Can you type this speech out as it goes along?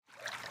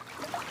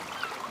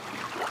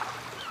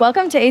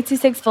Welcome to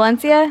 826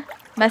 Valencia,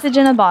 message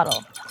in a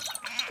bottle.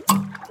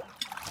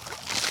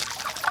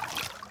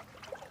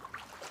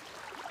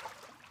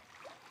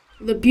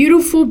 The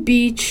Beautiful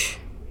Beach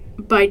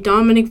by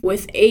Dominic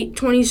with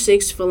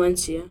 826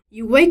 Valencia.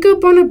 You wake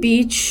up on a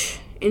beach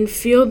and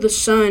feel the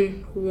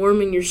sun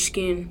warming your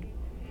skin.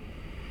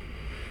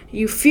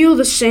 You feel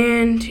the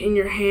sand in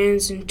your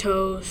hands and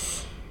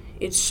toes.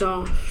 It's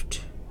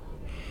soft.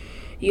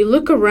 You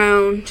look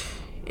around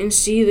and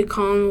see the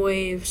calm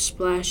waves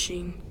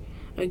splashing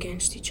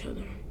against each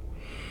other.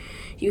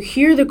 You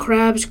hear the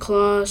crab's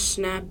claws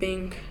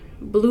snapping,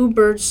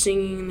 bluebirds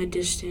singing in the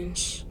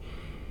distance.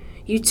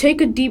 You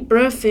take a deep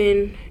breath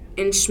in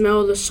and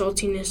smell the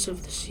saltiness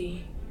of the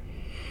sea.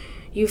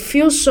 You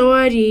feel so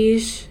at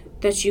ease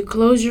that you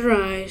close your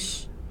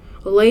eyes,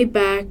 lay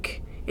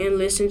back, and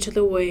listen to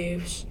the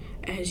waves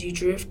as you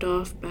drift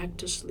off back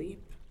to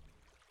sleep.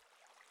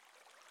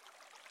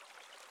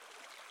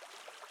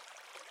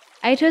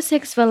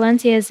 826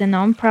 Valencia is a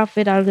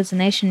non-profit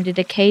organization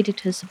dedicated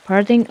to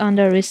supporting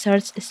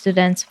under-researched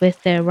students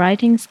with their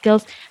writing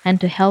skills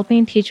and to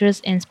helping teachers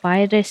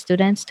inspire their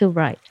students to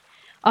write.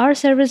 Our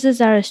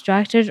services are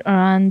structured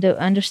around the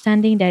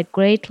understanding that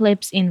great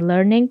leaps in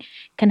learning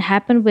can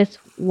happen with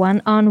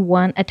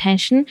one-on-one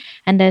attention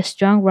and that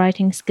strong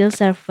writing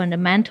skills are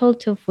fundamental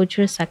to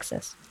future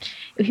success.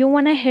 If you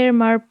want to hear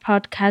more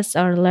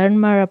podcasts or learn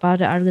more about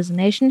the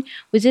organization,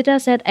 visit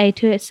us at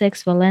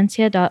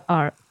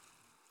 826valencia.org.